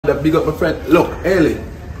Big up my friend. Look, Haley,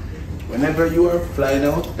 whenever you are flying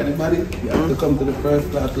out, anybody, you have to come to the first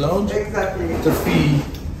class lounge to see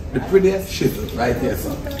the prettiest shit right here,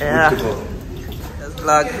 son. Yeah.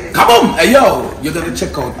 Come on, hey yo, you're gonna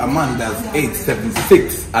check out Amanda's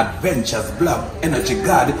 876 Adventures blog. Energy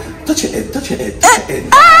God. Touch your head, touch your head, touch your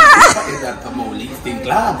head. Touch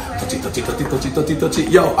it, touch it, touch it, touch it, touch it, touch it.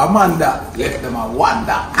 Yo, Amanda, let them a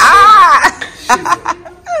wonder.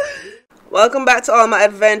 Welcome back to all my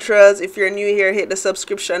adventurers. If you're new here, hit the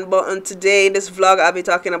subscription button. Today, this vlog, I'll be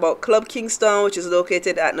talking about Club Kingston, which is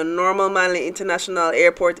located at the normal Manley International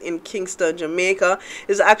Airport in Kingston, Jamaica.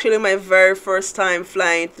 It's actually my very first time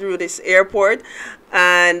flying through this airport,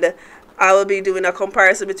 and I will be doing a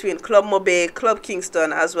comparison between Club MOBAY, Club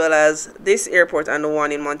Kingston, as well as this airport and the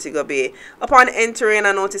one in Montego Bay. Upon entering,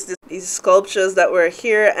 I noticed these sculptures that were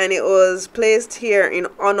here, and it was placed here in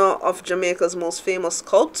honor of Jamaica's most famous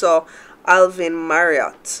sculptor, Alvin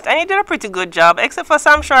Marriott. And he did a pretty good job, except for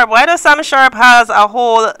Sam Sharp. Why does Sam Sharp has a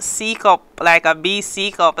whole C cup, like a B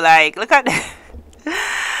C cup? Like, look at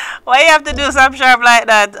why you have to do Sam Sharp like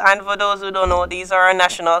that? And for those who don't know, these are our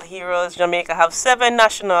national heroes. Jamaica have 7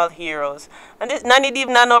 national heroes, and this none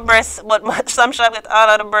even have no breasts, but Sam Sharp get all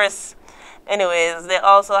of the breasts. Anyways, they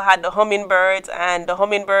also had the hummingbirds, and the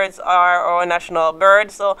hummingbirds are our national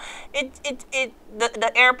bird. So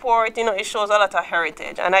the airport, you know, it shows a lot of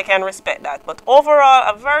heritage, and I can respect that. But overall,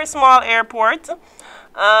 a very small airport,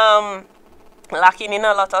 lacking in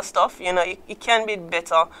a lot of stuff. You know, it can be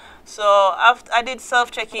better. So I did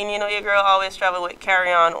self-checking. You know, your girl always travel with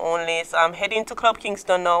carry-on only. So I'm heading to Club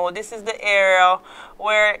Kingston now. This is the area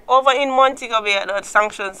where over in Montego Bay at the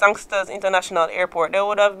Sangsters International Airport, there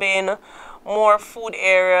would have been more food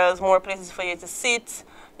areas, more places for you to sit,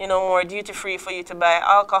 you know, more duty-free for you to buy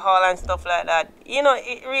alcohol and stuff like that. You know,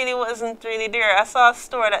 it really wasn't really there. I saw a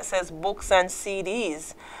store that says books and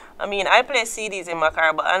CDs. I mean, I play CDs in my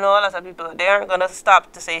car, but I know a lot of people, they aren't going to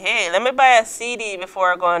stop to say, hey, let me buy a CD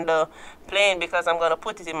before I go on the plane because I'm going to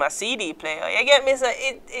put it in my CD player. You get me? So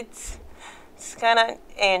it's kind of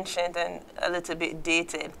ancient and a little bit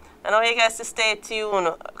dated. I know you guys to stay tuned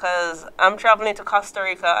because I'm traveling to Costa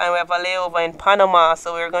Rica and we have a layover in Panama,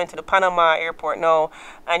 so we're going to the Panama airport now,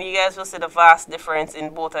 and you guys will see the vast difference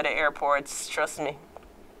in both of the airports, trust me.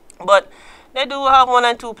 But they do have 1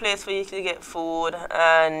 and 2 places for you to get food,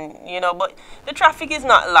 and you know, but the traffic is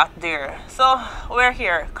not a lot there. So we're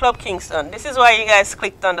here, Club Kingston. This is why you guys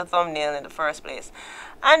clicked on the thumbnail in the first place.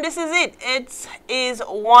 And this is it. It is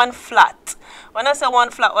one flat. When I say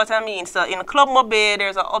one flat, what I mean, so in Club MOBAY,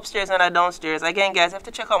 there's an upstairs and a downstairs. Again, guys, you have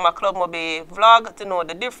to check out my Club MOBAY vlog to know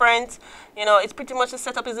the difference. You know, it's pretty much the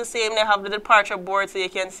setup is the same. They have the departure board so you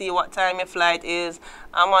can see what time your flight is.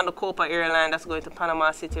 I'm on the Copa airline that's going to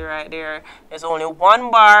Panama City right there. There's only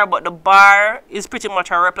one bar, but the bar is pretty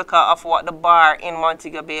much a replica of what the bar in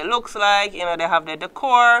Montego Bay looks like. You know, they have the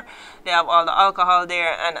decor, they have all the alcohol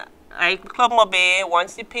there, and Club MOBAY,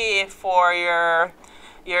 once you pay for your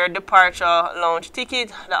departure lounge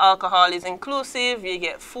ticket, the alcohol is inclusive, you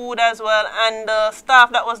get food as well, and the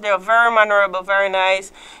staff that was there, very mannerable, very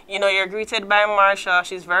nice. You know, you're greeted by Marsha,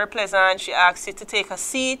 she's very pleasant, she asks you to take a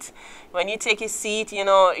seat. When you take a seat, you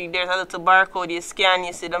know, there's a little barcode, you scan,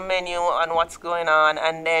 you see the menu and what's going on,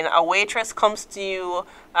 and then a waitress comes to you,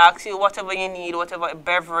 asks you whatever you need, whatever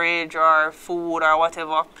beverage or food or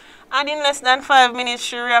whatever. And in less than 5 minutes,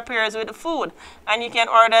 she reappears with the food. And you can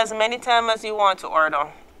order as many times as you want to order.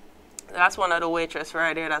 That's one of the waitresses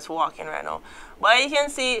right there that's walking right now. But you can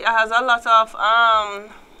see it has a lot of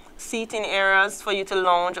seating areas for you to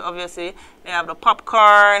lounge, obviously. They have the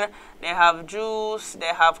popcorn, they have juice, they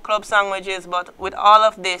have club sandwiches. But with all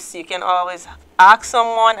of this, you can always ask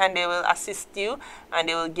someone and they will assist you and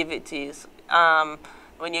they will give it to you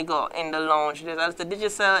when you go in the lounge. There's the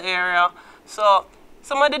digital area. So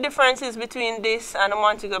some of the differences between this and the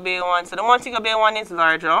Montego Bay one. So the Montego Bay one is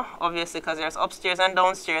larger, obviously, because there's upstairs and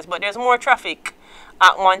downstairs, but there's more traffic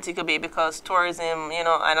at Montego Bay because tourism, you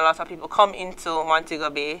know, and a lot of people come into Montego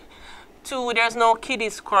Bay. 2, there's no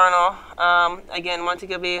kiddies corner. Again,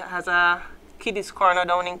 Montego Bay has a kiddies corner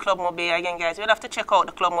down in Club MOBAY. Again, guys, you'll have to check out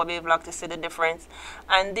the Club MOBAY vlog to see the difference.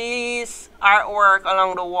 And this artwork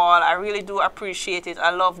along the wall, I really do appreciate it. I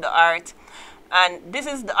love the art. And this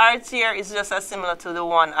is the art here is just as similar to the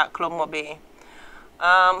one at Club MOBAY.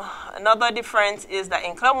 Another difference is that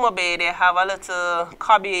in Club MOBAY they have a little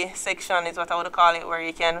cubby section, is what I would call it, where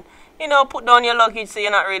you can, you know, put down your luggage so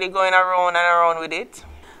you're not really going around and around with it.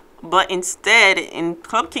 But instead, in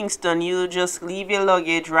Club Kingston, you just leave your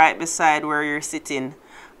luggage right beside where you're sitting.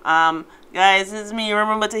 Guys, it's me.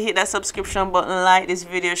 Remember to hit that subscription button, like this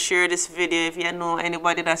video, share this video if you know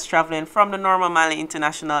anybody that's traveling from the normal Manley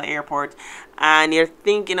International Airport and you're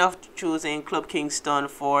thinking of choosing Club Kingston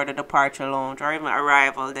for the departure lounge or even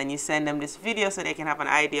arrival. Then you send them this video so they can have an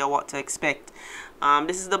idea what to expect.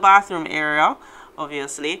 This is the bathroom area,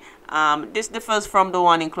 obviously. This differs from the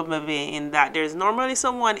one in Club MOBAY in that there's normally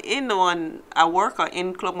someone in the one at work or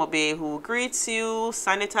in Club MOBAY who greets you,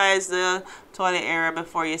 sanitize the toilet area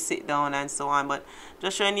before you sit down and so on. But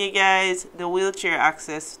just showing you guys the wheelchair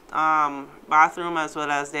access bathroom, as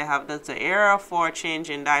well as they have the area for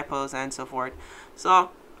changing diapers and so forth.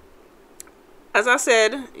 So as I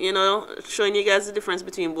said, you know, showing you guys the difference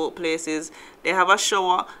between both places. They have a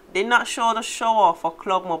shower. They not show the shower for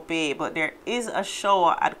Club MOBAY, but there is a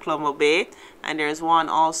shower at Club MOBAY, and there's one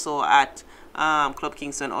also at Club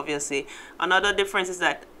Kingston, obviously. Another difference is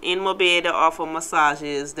that in MOBAY they offer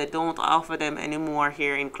massages. They don't offer them anymore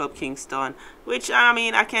here in Club Kingston, which I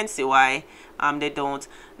mean I can see why they don't.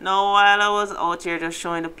 Now, while I was out here just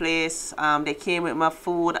showing the place, they came with my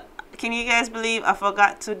food. Can you guys believe I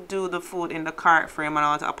forgot to do the food in the cart frame, and I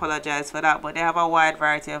want to apologize for that. But they have a wide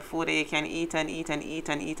variety of food that you can eat and eat and eat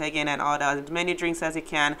and eat again, and order as many drinks as you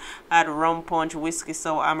can. Add rum punch, whiskey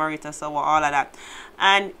sour, amaretto sour, all of that.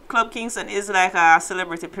 And Club Kingston is like a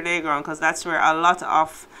celebrity playground because that's where a lot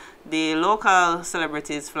of the local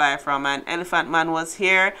celebrities fly from. And Elephant Man was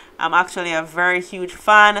here. I'm actually a very huge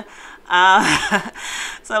fan.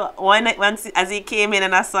 So as he came in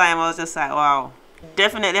and I saw him, I was just like, wow.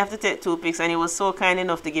 Definitely have to take 2 pics, and he was so kind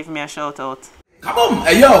enough to give me a shout out. Come on,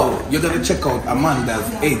 hey yo, you gotta check out Amanda's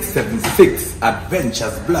 876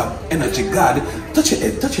 Adventures blog. Energy God, touch your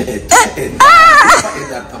head, touch your head, touch your head. Touch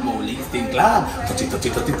it, touch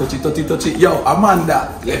it, touch it, touch it, touch it, touch it. Yo,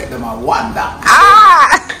 Amanda, let them a wonder.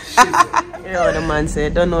 Yo, the man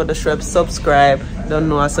said, don't know the shrub, subscribe. Don't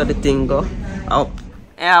know I saw the thing go up.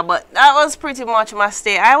 Yeah, but that was pretty much my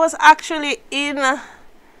stay. I was actually in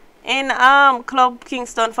Club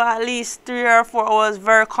Kingston for at least 3 or 4 hours.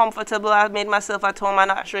 Very comfortable. I made myself at home. I'm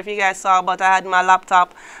not sure if you guys saw, but I had my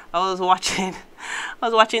laptop. I was watching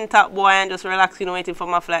Top Boy and just relaxing, waiting for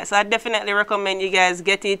my flight. So I definitely recommend you guys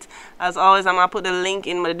get it. As always, I'm gonna put the link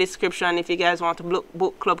in the description if you guys want to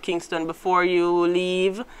book Club Kingston before you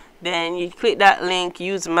leave. Then you click that link,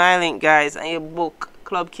 use my link, guys, and you book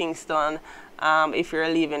Club Kingston if you're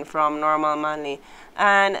leaving from normal Manley.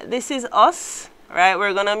 And this is us. Right,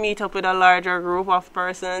 we're gonna meet up with a larger group of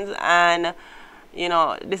persons, and you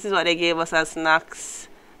know, this is what they gave us as snacks.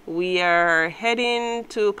 We are heading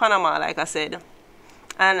to Panama, like I said,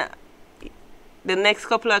 and the next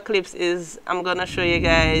couple of clips is I'm gonna show you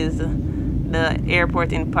guys the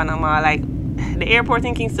airport in Panama. Like, the airport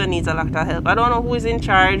in Kingston needs a lot of help. I don't know who is in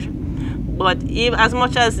charge, but if, as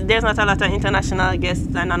much as there's not a lot of international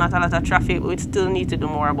guests and not a lot of traffic, we still need to do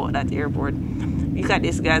more about that airport. Look at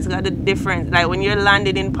this, guys. Look at the difference. Like, when you're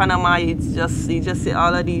landed in Panama, it's just, you just see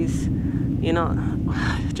all of these, you know,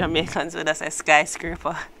 Jamaicans with us a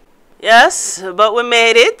skyscraper. Yes, but we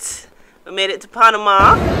made it. We made it to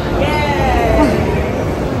Panama. Yeah.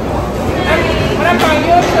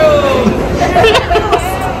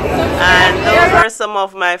 And those are some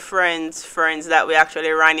of my friends that we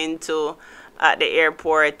actually ran into at the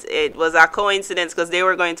airport. It was a coincidence because they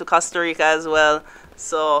were going to Costa Rica as well.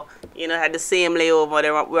 So, you know, had the same layover. We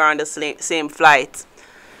were on the same flight.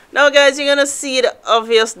 Now, guys, you're going to see the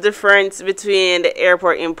obvious difference between the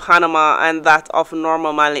airport in Panama and that of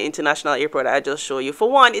normal Manley International Airport that I just showed you. For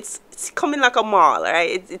one, it's coming like a mall,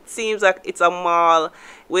 right? It seems like it's a mall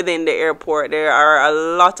within the airport. There are a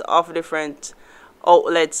lot of different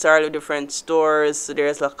outlets, different stores. So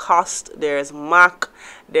there's Lacoste, there's MAC,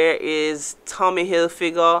 there is Tommy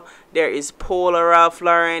Hilfiger, there is Polo Ralph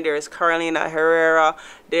Lauren, there is Carolina Herrera,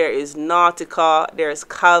 there is Nautica, there's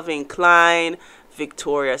Calvin Klein,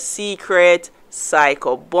 Victoria's Secret,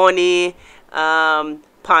 Psycho Bunny,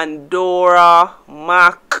 Pandora,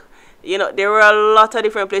 MAC. You know, there were a lot of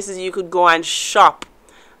different places you could go and shop.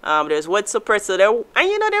 There's Wet Suppressor there, and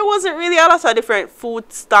you know, there wasn't really a lot of different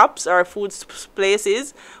food stops or food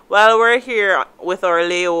places. While we're here with our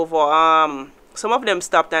layover, some of them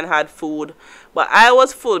stopped and had food, but I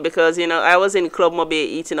was full because, you know, I was in Club MOBAY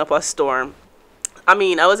eating up a storm. I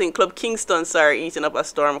mean, I was in Club Kingston, sorry, eating up a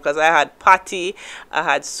storm because I had patty, I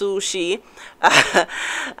had sushi, I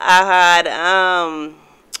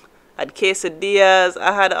had quesadillas,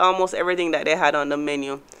 I had almost everything that they had on the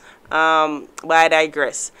menu. But I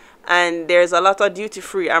digress. And there's a lot of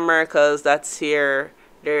duty-free Americas that's here.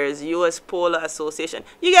 There's US Polo Association.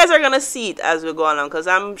 You guys are gonna see it as we go along because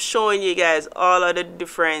I'm showing you guys all of the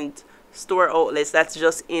different store outlets that's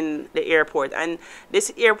just in the airport, and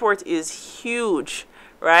this airport is huge,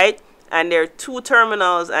 right? And there are 2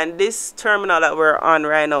 terminals, and this terminal that we're on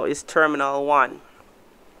right now is Terminal 1.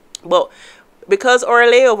 But because our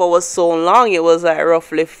layover was so long, it was like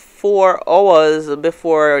roughly 4 hours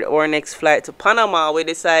before our next flight to Panama, we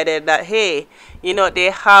decided that, hey, you know,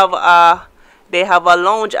 they have a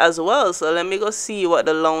lounge as well, so let me go see what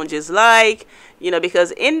the lounge is like. You know,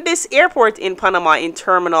 because in this airport in Panama, in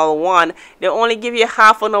Terminal 1, they only give you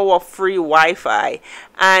half an hour free Wi-Fi,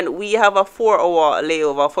 and we have a 4-hour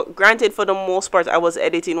layover. Granted, for the most part, I was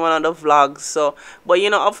editing one of the vlogs, so, but you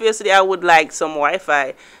know, obviously I would like some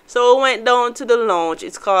Wi-Fi. So we went down to the lounge.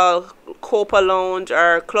 It's called Copa Lounge,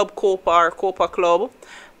 or Club Copa, or Copa Club.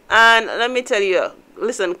 And let me tell you,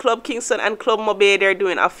 listen, Club Kingston and Club MOBAY, they're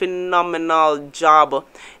doing a phenomenal job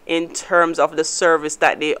in terms of the service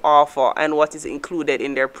that they offer and what is included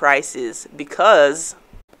in their prices, because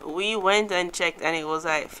we went and checked and it was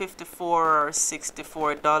like $54 or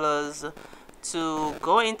 $64 to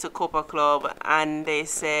go into Copa Club, and they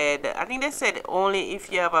said, I think they said only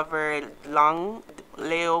if you have a very long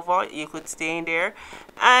layover you could stay in there,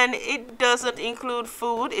 and it doesn't include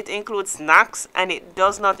food, it includes snacks, and it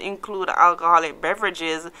does not include alcoholic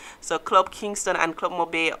beverages. So Club Kingston and Club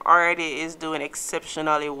MOBAY already is doing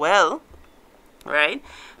exceptionally well, right?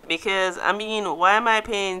 Because I mean, why am I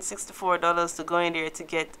paying $64 to go in there to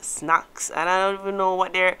get snacks? And I don't even know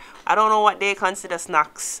what they consider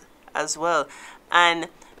snacks as well. And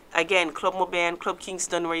again, Club MOBAY and Club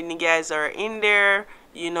Kingston, when you guys are in there,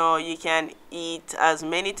 you know, you can eat as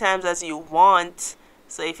many times as you want.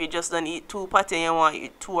 So if you just don't eat 2 patty and you want to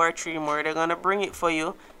eat 2 or 3 more, they're gonna bring it for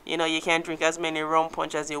you. You know, you can drink as many rum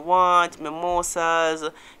punch as you want, mimosas,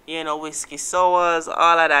 you know, whiskey sours,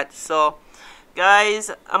 all of that. So guys,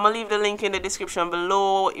 I'm gonna leave the link in the description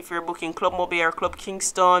below. If you're booking Club MOBAY or Club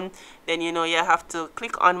Kingston, then you know you have to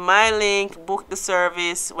click on my link, book the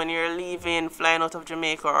service. When you're leaving, flying out of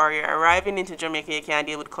Jamaica, or you're arriving into Jamaica, you can't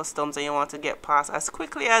deal with customs and you want to get past as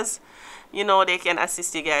quickly as, you know, they can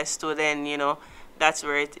assist you guys to, then you know, that's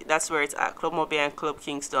where it's at, Club MOBAY and Club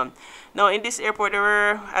Kingston. Now in this airport there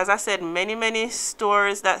were, as I said, many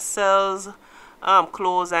stores that sells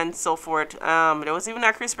clothes and so forth. There was even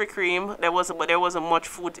a Krispy Kreme. But there wasn't much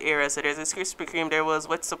food area. So there's this Krispy Kreme, there was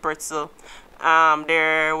Wetzel Pretzel.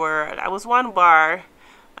 There was one bar,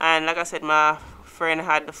 and like I said, my friend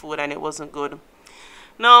had the food and it wasn't good.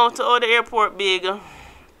 Now to all the airport big,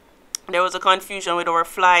 there was a confusion with our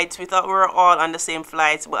flights. We thought we were all on the same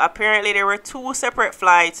flights, but apparently there were 2 separate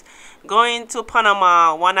flights going to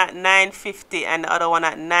Panama, one at 9:50 and the other one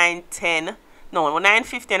at 9:10. No,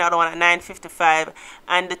 9:50 and the other one at 9:55,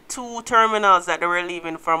 and the 2 terminals that they were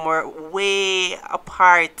leaving from were way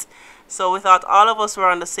apart. So we thought all of us were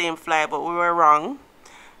on the same flight, but we were wrong.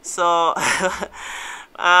 So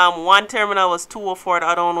one terminal was 2:04, the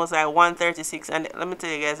other one was like 1:36, and let me tell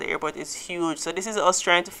you guys, the airport is huge. So this is us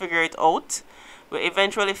trying to figure it out. We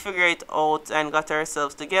eventually figured it out and got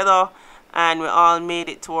ourselves together, and we all made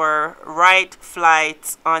it to our right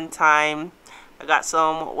flight on time. I got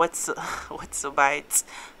some Wetzel bites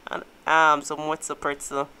and some Wetzel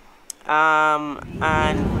Pretzel,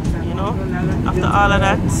 and you know, after all of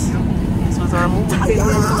that, this was our move.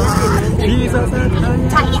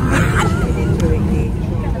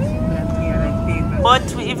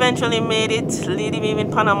 But we eventually made it,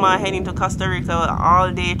 leaving Panama, heading to Costa Rica.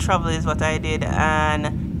 All day travel is what I did,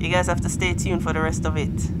 and you guys have to stay tuned for the rest of it.